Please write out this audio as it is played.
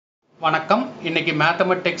வணக்கம். இன்னைக்கு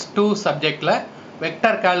மேத்தமெட்டிக்ஸ் 2 சப்ஜெக்ட்ல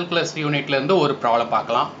வெக்டர் கால்குலஸ் யூனிட்ல இருந்து ஒரு ப்ராப்ளம்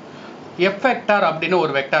பார்க்கலாம். f வெக்டார் அப்படின்னு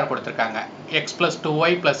ஒரு வெக்டார் கொடுத்திருக்காங்க. x +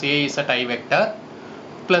 2y + az I vector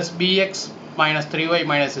 + bx - 3y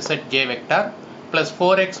 - z j vector +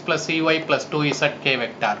 4x + cy + 2z k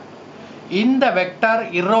vector. இந்த வெக்டார்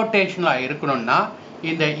இர்ரோட்டேஷனலா இருக்கணும்னா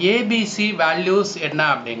இந்த ABC வேல்யூஸ் என்ன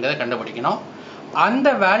அப்படிங்கறத கண்டுபிடிக்கணும். அந்த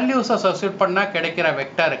வேல்யூஸை சப்ஸ்டிட்யூட் பண்ணா கிடைக்கிற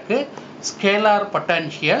வெக்டாருக்கு ஸ்கேலார்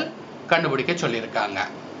பொட்டன்ஷியல் கண்டுபிடிக்க சொல்லியிருக்காங்க.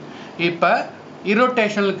 இப்போ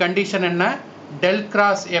இர்ரோட்டேஷனல் கண்டிஷன் என்ன? del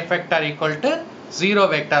cross f vector equal to 0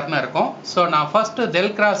 வெக்டார்னு இருக்கும். ஸோ நான் ஃபர்ஸ்ட் del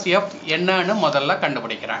cross f என்னன்னு முதல்ல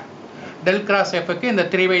கண்டுபிடிக்கிறேன். del cross f க்கு இந்த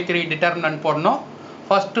 3/3 டிட்டர்மினன்ட் போடணும்.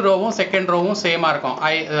 ஃபர்ஸ்ட் ரோவும் செகண்ட் ரோவும் சேமாக இருக்கும்.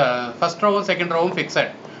 First ரோவும் second ரோவும்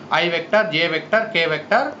fixed. I vector, j vector, k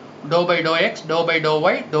vector, ∂x,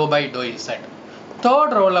 ∂y, ∂z.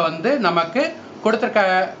 Third ரோவில் வந்து நமக்கு கொடுத்திருக்க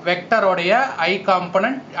வெக்டரோடைய I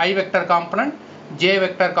component, I vector component, j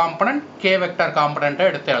vector component, k vector காம்பனன்ட்டை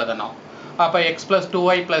எடுத்து எழுதணும். அப்போ x +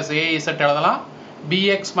 2y + az எழுதலாம்,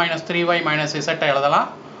 bx - 3y - z எழுதலாம்,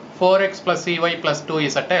 4x + cy +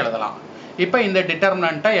 2z எழுதலாம். இப்போ இந்த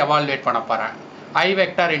டிட்டர்மினன்ட்டை எவால்வேட் பண்ண போகிறேன். I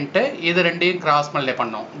வெக்டர் இன்ட்டு இது ரெண்டையும் கிராஸ் மல்டிப்ளை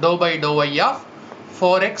பண்ணோம். ∂y of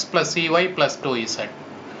 4x + cy + 2z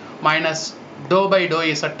minus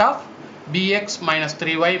 ∂z of bx -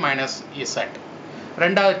 3y - z.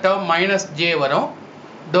 ரெண்டாவது டேர்ம் மைனஸ் j வரும்.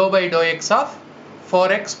 ∂x of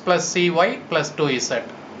 4x + cy + 2z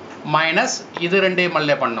minus இது ரெண்டையும்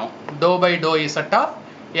மல்டிப்ளை பண்ணோம். ∂z of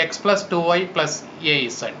x + 2y +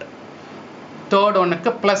 az. Third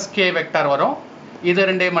ஒன்றுக்கு plus k vector வரும். இது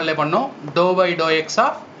ரெண்டையும் மல்டிப்ளை பண்ணோம். ∂x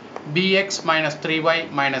of bx - 3y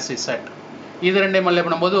 - z. இது ரெண்டையும் மல்டிப்ளை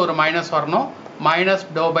பண்ணும்போது ஒரு மைனஸ் வரணும். Minus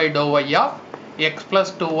 ∂y of x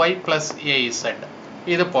 + 2y + az.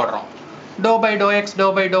 இது போடுறோம். ∂x,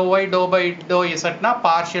 ∂y, ∂z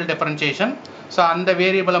partial differentiation. So அந்த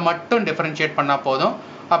வேரியபிளை மட்டும் டிஃபரன்ஷியேட் பண்ணால் போதும்.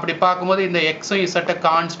 அப்படி பார்க்கும்போது இந்த எக்ஸும் இசட்டை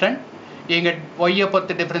கான்ஸ்டன்ட், இங்கே ஒய்யை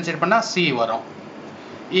பொறுத்து டிஃபரன்ஷியேட் பண்ணால் சி வரும்.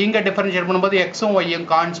 இங்கே டிஃபரன்ஷியேட் பண்ணும்போது எக்ஸும் ஒய்யும்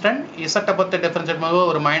கான்ஸ்டன்ட், இசட்டை பொறுத்து டிஃபரன்ஷியேட் பண்ணும்போது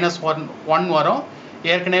ஒரு -1 வரும்.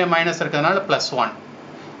 ஏற்கனவே மைனஸ் இருக்கிறதுனால +1.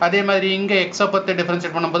 அதே மாதிரி இங்கே எக்ஸை பொறுத்து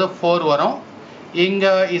டிஃபரன்ஷியேட் பண்ணும்போது 4 வரும்.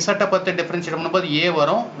 இங்கே இசட்டை பொறுத்து டிஃபரன்ஷியேட் பண்ணும்போது ஏ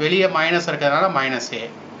வரும். வெளியே மைனஸ் இருக்கிறதுனால -a.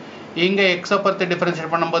 இங்கே எக்ஸை பொறுத்து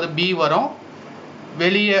டிஃபரன்ஷியேட் பண்ணும்போது b வரும்.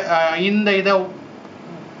 வெளியே இந்த இதை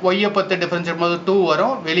ஒய்யை பொறுத்து டிஃபரன்ஷியேட் பண்ணும்போது 2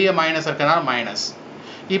 வரும். வெளியே மைனஸ் இருக்கிறதுனால மைனஸ்.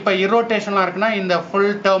 இப்போ இர்ரோட்டேஷனாக இருக்குன்னா இந்த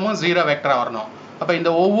ஃபுல் டேர்மும் 0 வெக்டராக வரணும். அப்போ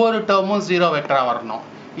இந்த ஒவ்வொரு டேர்மும் 0 வெக்டராக வரணும்.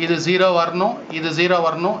 இது 0 வரணும், இது 0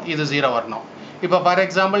 வரணும், இது 0 வரணும். இப்போ ஃபார்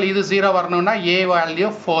எக்ஸாம்பிள் இது 0 வரணும்னா a வேல்யூ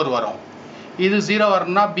 4 வரும். இது 0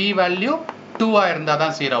 வரணும்னா b வேல்யூ 2 இருந்தால்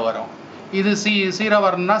தான் 0 வரும். இது 0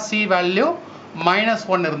 வரணும்னா c வேல்யூ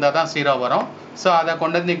 -1 இருந்தால் தான் 0 வரும். ஸோ அதை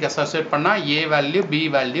கொண்டு வந்து இங்கே சப்ஸ்டிட்யூட் பண்ணால் a value, b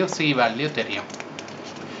value, c value தெரியும்.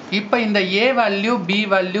 இப்போ இந்த a value, b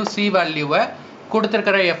value, c வேல்யூவை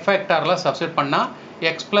கொடுத்துருக்கிற f வெக்டாரில் சப்ஸ்டிட்யூட் பண்ணால்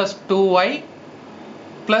x + 2y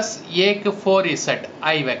 + aக்கு 4z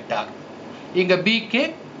I vector. இங்கே bக்கு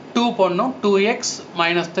 2 போடணும். 2x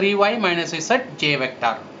 - 3y - z j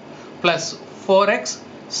vector plus 4x,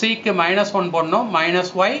 cக்கு -1 போடணும்.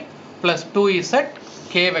 -y + 2z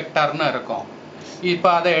k வெக்டார்னு இருக்கும். இப்போ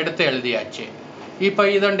அதை எடுத்து எழுதியாச்சு. இப்போ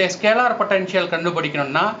இதனுடைய ஸ்கேலார் பொட்டன்ஷியல்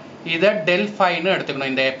கண்டுபிடிக்கணும்னா இதை del phi ன்னு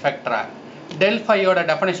எடுத்துக்கணும். இந்த f வெக்டரை del phi யோட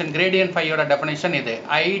டெஃபினேஷன், கிரேடியன்ட் phi யோட டெஃபினேஷன் இது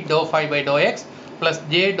I ∂phi/∂x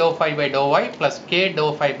 + j ∂phi/∂y + k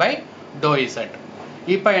 ∂phi/∂z.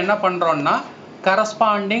 இப்போ என்ன பண்ணுறோம்னா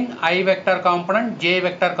corresponding I vector component, j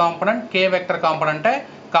vector component, k vector காம்பனண்ட்டை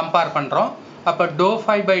compare பண்ணுறோம். அப்போ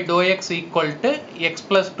 ∂phi/∂x = x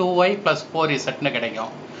 + 2y + 4z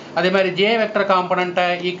கிடைக்கும். அதே மாதிரி j வெக்டர் காம்பனண்ட்டை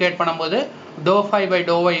ஈக்குவேட் பண்ணும்போது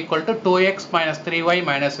 ∂phi/∂y = 2x - 3y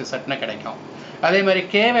 - z கிடைக்கும். அதே மாதிரி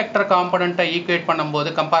k வெக்டர் காம்பனண்ட்டை ஈக்குவேட் பண்ணும்போது,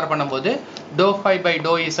 கம்பேர் பண்ணும்போது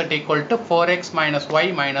 ∂phi/∂z = 4x - y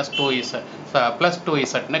 - 2z +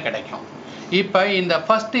 2z கிடைக்கும். இப்போ இந்த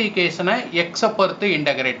ஃபர்ஸ்ட் ஈக்குவேஷனை எக்ஸை பொறுத்து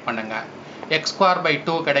இன்டகிரேட் பண்ணுங்க.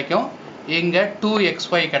 x²/2 கிடைக்கும். இங்கே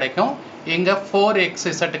 2xy கிடைக்கும். இங்கே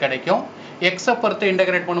 4xz கிடைக்கும். எக்ஸை பொறுத்து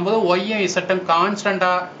இன்டகிரேட் பண்ணும்போது ஒய்யும் இசட்டும்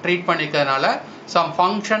கான்ஸ்டண்ட்டாக ட்ரீட் பண்ணிக்கிறதுனால சம்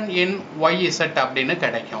ஃபங்க்ஷன் இன் yz அப்படின்னு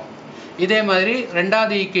கிடைக்கும். இதே மாதிரி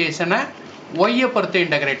ரெண்டாவது ஈக்குவேஷனை ஒய்யை பொறுத்து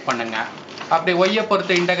இன்டகிரேட் பண்ணுங்க. அப்படி ஒய்யை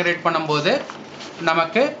பொறுத்து இன்டகிரேட் பண்ணும்போது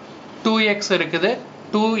நமக்கு 2x இருக்குது,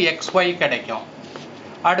 2xy கிடைக்கும்.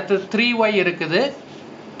 அடுத்து 3y இருக்குது,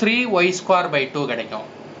 3y²/2 கிடைக்கும்.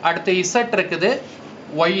 அடுத்து z இருக்குது,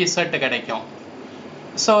 yz கிடைக்கும்.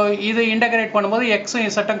 ஸோ இது இன்டகிரேட் பண்ணும்போது எக்ஸும்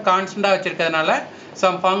இசட்டும் கான்ஸ்டண்ட்டாக வச்சுருக்கிறதுனால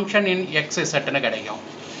சம் ஃபங்க்ஷன் இன் xzன்னு கிடைக்கும்.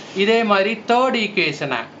 இதே மாதிரி தேர்ட்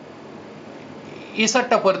ஈக்குவேஷனை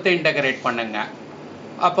இசட்டை பொறுத்து இன்டகிரேட் பண்ணுங்க.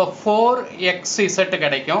 அப்போ 4xz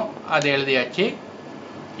கிடைக்கும், அது எழுதியாச்சு.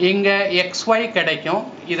 இங்கே xy கிடைக்கும்,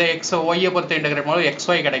 இதை y பொறுத்து இன்டகிரேட் பண்ணும்போது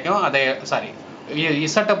xy கிடைக்கும், அதை சாரி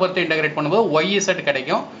z பொறுத்து இன்டகிரேட் பண்ணும்போது yz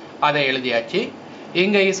கிடைக்கும், அதை எழுதியாச்சு.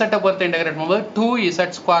 இங்கே z பொறுத்து இன்டகிரேட் பண்ணும்போது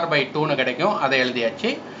 2z²/2 கிடைக்கும், அதை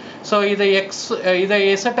எழுதியாச்சு. ஸோ இதை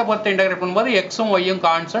z பொறுத்து இன்டகிரேட் பண்ணும்போது xும் yயும்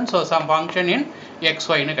கான்ஸ்டன்ட், ஸோ சம் ஃபங்க்ஷன் இன்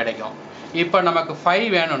xyன்னு கிடைக்கும். இப்போ நமக்கு 5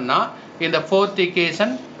 வேணும்னா இந்த 4th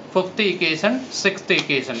equation, 5th equation, 6th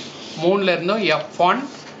equation மூணுலேருந்தும் f1,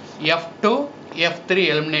 f2, f3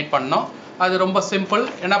 eliminate பண்ணோம். அது ரொம்ப சிம்பிள்.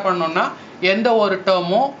 என்ன பண்ணணும்னா எந்த ஒரு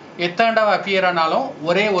டேர்மும் எத்தனை தடவை அப்பியர் ஆனாலும்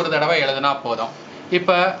ஒரே ஒரு தடவை எழுதுனா போதும்.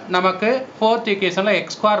 இப்போ நமக்கு 4th ஈக்குவேஷனில்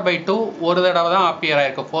x²/2 ஒரு தடவை தான் அப்பியர்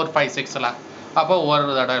ஆயிருக்கு 4, 5, 6ல். அப்போ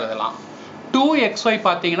ஒரு தடவை எழுதலாம். 2xy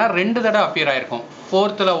பார்த்தீங்கன்னா 2 தடவை அப்பியர் ஆயிருக்கும்,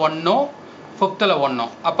 4th 1ம் 5th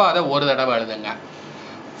 1ம். அப்போ அதை ஒரு தடவை எழுதுங்க.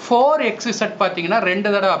 4xz பார்த்தீங்கன்னா 2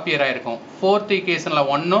 தடவை அப்பியர் ஆயிருக்கும், 4th ஈக்குவேஷனில்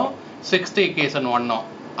 1ம் 6th ஈக்குவேஷன் 1ம்.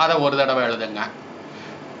 அதை ஒரு தடவை எழுதுங்க.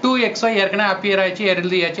 2xy ஏற்கனவே அப்பியர் ஆயிடுச்சு,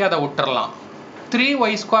 எழுதியாச்சு, அதை விட்டுறலாம்.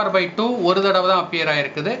 3y²/2 ஒரு தடவை தான் அப்பியர்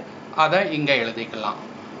ஆயிருக்குது, அதை இங்கே எழுதிக்கலாம்.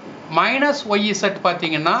 -yz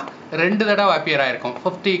பார்த்தீங்கன்னா 2 தடவை அப்பியர் ஆயிருக்கும்,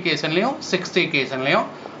 5th ஈக்குவேஷன்லையும் 6th ஈக்குவேஷன்லையும்.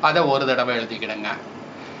 அதை ஒரு தடவை எழுதிக்கிடுங்க.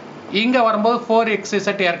 இங்கே வரும்போது 4xz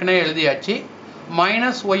ஏற்கனவே எழுதியாச்சு,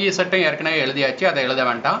 -yz ஏற்கனவே எழுதியாச்சு, அதை எழுத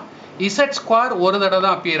வேண்டாம். z² ஒரு தடவை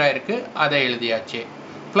தான் அப்பியர் ஆயிருக்கு, அதை எழுதியாச்சு.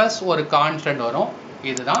 ப்ளஸ் ஒரு கான்ஸ்டன்ட் வரும்.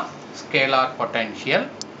 இதுதான் ஸ்கேலார் பொட்டன்ஷியல்.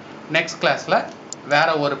 நெக்ஸ்ட் கிளாஸில் வேற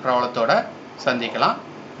ஒரு ப்ராப்ளத்தோட சந்திக்கலாம்.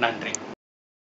 நன்றி.